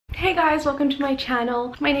Hey guys, welcome to my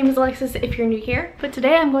channel. My name is Alexis if you're new here, but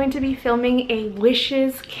today I'm going to be filming a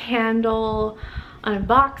Wishes candle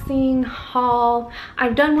unboxing haul.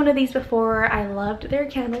 I've done one of these before. I loved their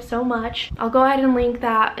candle so much. I'll go ahead and link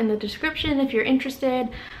that in the description if you're interested.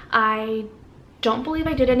 I don't believe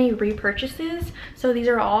I did any repurchases, so these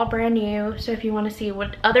are all brand new. So if you want to see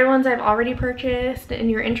what other ones I've already purchased and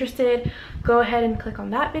you're interested, go ahead and click on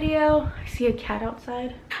that video. I see a cat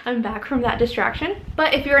outside. I'm back from that distraction.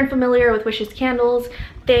 But if you're unfamiliar with Wishes candles,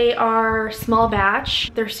 they are small batch.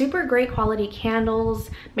 They're super great quality candles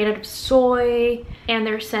made out of soy, and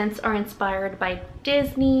their scents are inspired by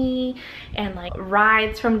Disney and like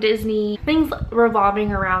rides from Disney, things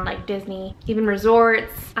revolving around like Disney, even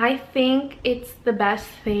resorts. I think it's the best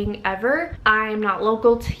thing ever. I'm not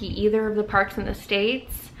local to either of the parks in the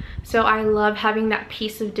States, so I love having that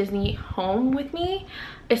piece of Disney home with me,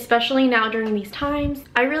 especially now during these times.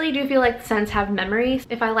 I really do feel like scents have memories.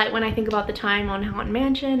 If I light one, I think about the time on Haunted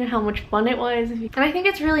Mansion and how much fun it was. And I think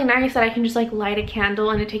it's really nice that I can just like light a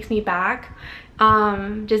candle and it takes me back.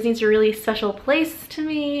 Disney's a really special place to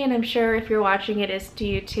me, and I'm sure if you're watching it is to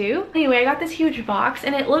you too. Anyway, I got this huge box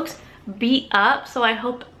and it looks beat up, so I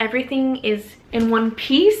hope everything is in one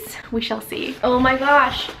piece. We shall see. Oh my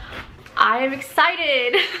gosh, I am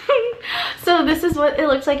excited. So this is what it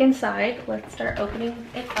looks like inside. Let's start opening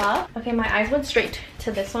it up. Okay, my eyes went straight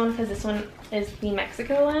to this one because this one is the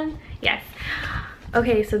Mexico one. Yes.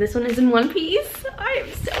 Okay, so this one is in one piece. I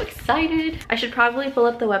am so excited. I should probably pull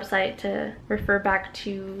up the website to refer back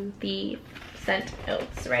to the scent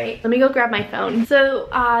notes, right? Let me go grab my phone. So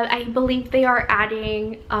I believe they are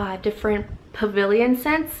adding different pavilion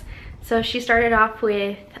scents. So she started off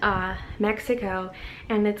with Mexico,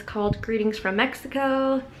 and it's called Greetings from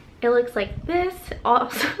Mexico. It looks like this.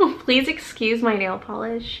 Also, please excuse my nail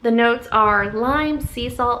polish. The notes are lime, sea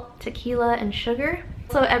salt, tequila, and sugar.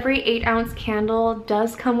 So every 8-ounce candle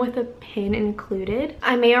does come with a pin included.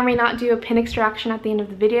 I may or may not do a pin extraction at the end of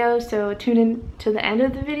the video, so tune in to the end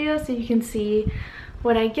of the video so you can see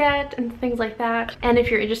what I get and things like that. And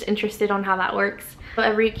if you're just interested on how that works. So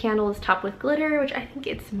every candle is topped with glitter, which I think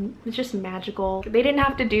it's just magical. They didn't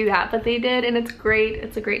have to do that, but they did, and it's great.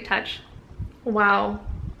 It's a great touch. Wow.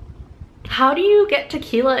 How do you get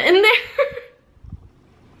tequila in there?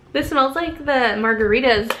 This smells like the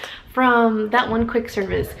margaritas from that one quick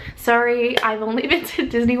service. Sorry, I've only been to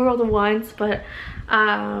Disney World once, but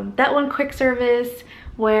that one quick service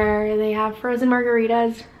where they have frozen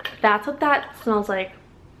margaritas, that's what that smells like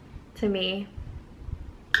to me.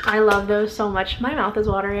 I love those so much. My mouth is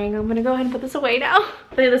watering. I'm gonna go ahead and put this away now.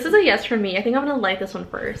 But this is a yes from me. I think I'm gonna light this one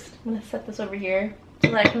first. I'm gonna set this over here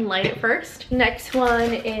so that I can light it first. Next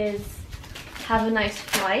one is Have a Nice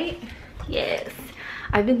Flight. Yes,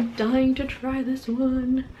 I've been dying to try this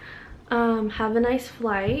one. Have a Nice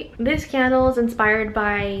Flight. This candle is inspired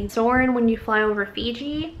by Soarin' when you fly over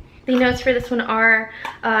Fiji. The notes for this one are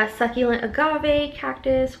succulent agave,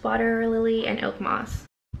 cactus, water lily, and oak moss.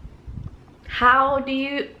 How do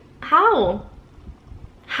you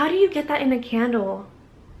get that in a candle?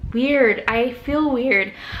 Weird. I feel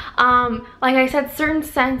weird. Like I said, certain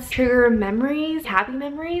scents trigger memories, happy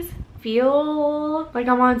memories. Feel like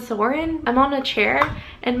I'm on Soarin'. I'm on a chair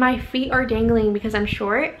and my feet are dangling because I'm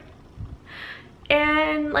short.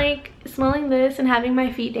 And like smelling this and having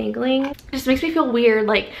my feet dangling just makes me feel weird,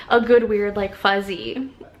 like a good weird, like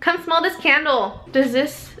fuzzy. Come smell this candle. Does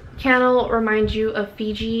this candle remind you of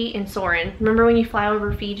Fiji and Soarin'? Remember when you fly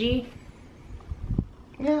over Fiji?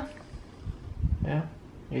 Yeah. Yeah.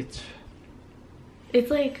 It's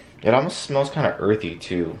like, it almost smells kind of earthy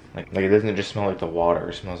too. Like it doesn't just smell like the water.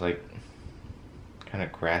 It smells like kind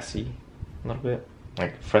of grassy a little bit,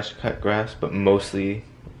 like fresh cut grass, but mostly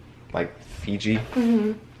like Fiji.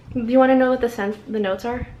 Do you want to know what the notes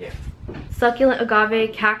are? Yeah. Succulent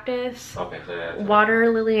agave, cactus, Okay, so that's water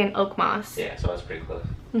lily, and oak moss. yeah, so that's pretty close.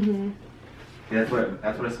 Yeah, That's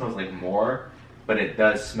what it smells like more, but it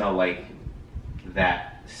does smell like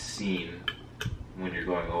that scene when you're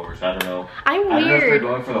going over. So I don't know. I don't know if they're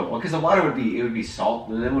going for the, because the water would be salt.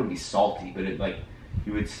 It wouldn't be salty, but it like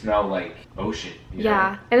you would smell like ocean.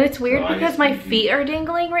 Yeah, know? And it's weird So because my feet are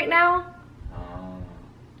dangling right now.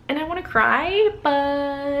 And I want to cry,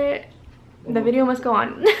 but the video must go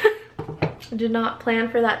on. I did not plan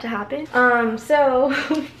for that to happen. So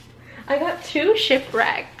I got two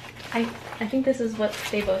Shipwrecked. I think this is what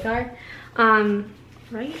they both are.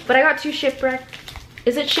 Right? But I got two Shipwrecked.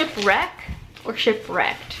 Is it shipwreck or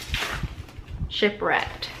shipwrecked?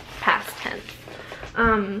 Shipwrecked, past tense.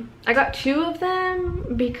 I got two of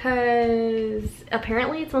them because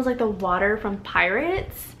apparently it smells like the water from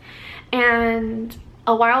Pirates, and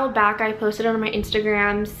A while back I posted on my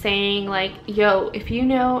Instagram saying like, yo, if you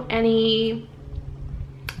know any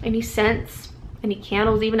scents, any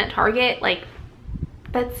candles, even at Target, like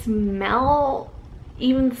that smell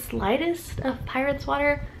even the slightest of Pirate's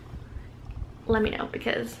water, let me know,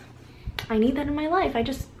 because I need that in my life. I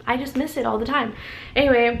just miss it all the time.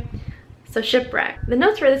 Anyway, so Shipwrecked. The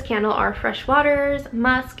notes for this candle are fresh waters,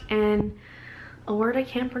 musk, and a word I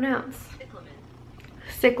can't pronounce.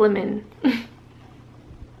 Cyclamen.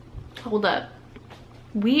 Hold up.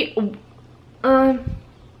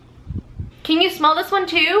 Can you smell this one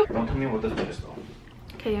too? Don't tell me what this one is though.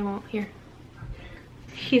 Okay, I won't. Here.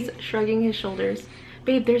 He's shrugging his shoulders.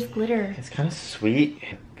 Babe, there's glitter. It's kind of sweet.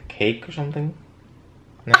 Cake or something?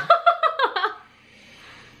 No?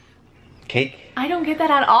 Cake? I don't get that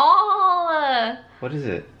at all. What is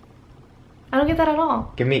it? I don't get that at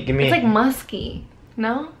all. Give me. It's like musky.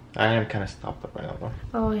 No? I am kind of stopped up right now though.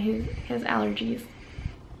 Oh, he has allergies.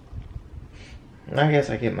 I guess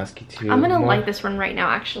I get musky too. I'm gonna light this one right now,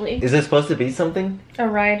 actually. Is it supposed to be something? A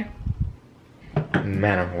ride.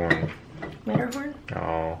 Matterhorn. Matterhorn?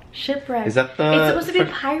 Oh. Shipwreck. Is that the... It's supposed to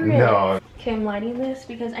be pirate. No. Okay, I'm lighting this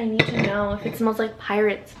because I need to know if it smells like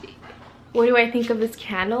pirates. What do I think of this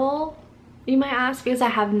candle, you might ask? Because I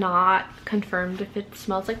have not confirmed if it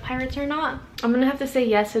smells like pirates or not. I'm gonna have to say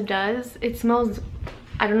yes, it does. It smells...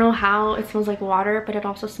 I don't know how it smells like water, but it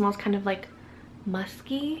also smells kind of like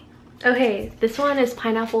musky. Okay, this one is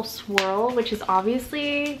pineapple swirl, which is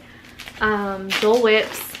obviously Dole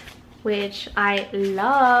Whips, which I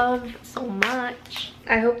love so much.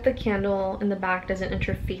 I hope the candle in the back doesn't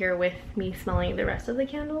interfere with me smelling the rest of the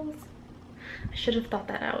candles. I should have thought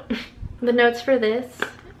that out. The notes for this,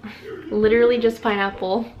 literally just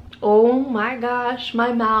pineapple. Oh my gosh,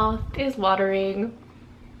 my mouth is watering.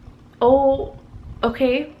 Oh,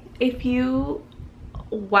 okay,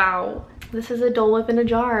 wow. This is a Dole Whip in a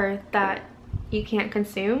jar that you can't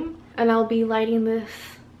consume. And I'll be lighting this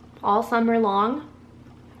all summer long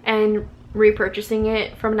and repurchasing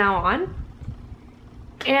it from now on.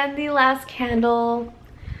 And the last candle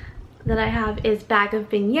that I have is Bag of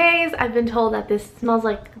Beignets. I've been told that this smells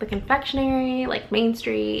like the confectionery, like Main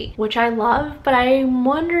Street, which I love, but I'm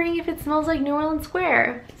wondering if it smells like New Orleans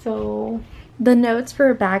Square. So the notes for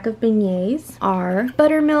a Bag of Beignets are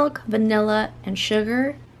buttermilk, vanilla, and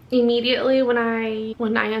sugar. Immediately when I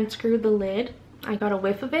unscrewed the lid, I got a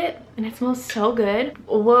whiff of it and it smells so good.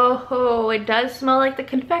 Whoa, it does smell like the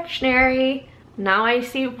confectionery. Now I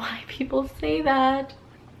see why people say that.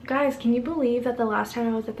 Guys, can you believe that the last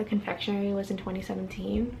time I was at the confectionery was in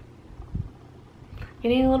 2017?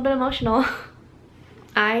 Getting a little bit emotional.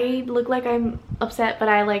 I look like I'm upset, but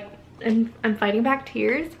I'm fighting back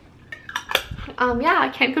tears. Yeah, I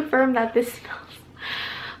can confirm that this smells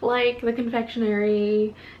like the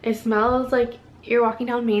confectionery. It smells like you're walking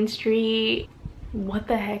down Main Street. What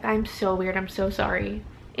the heck? I'm so weird. I'm so sorry.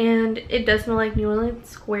 And it does smell like New Orleans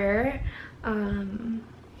Square.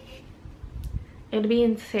 It'd be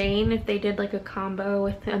insane if they did like a combo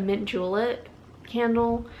with a mint julep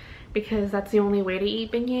candle, because that's the only way to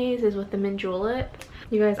eat beignets is with the mint julep.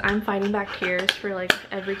 You guys, I'm fighting back tears for like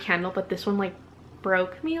every candle, but this one like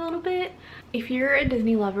broke me a little bit. If you're a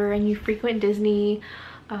Disney lover and you frequent Disney,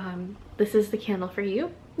 this is the candle for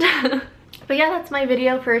you. But yeah, that's my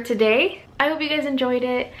video for today. I hope you guys enjoyed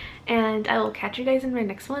it, and I will catch you guys in my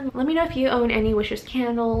next one. Let me know if you own any Wishes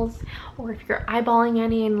candles, or if you're eyeballing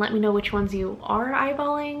any, and let me know which ones you are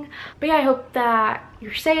eyeballing. But yeah, I hope that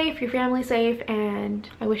you're safe, your family's safe, and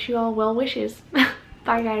I wish you all well wishes.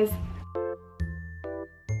 Bye guys.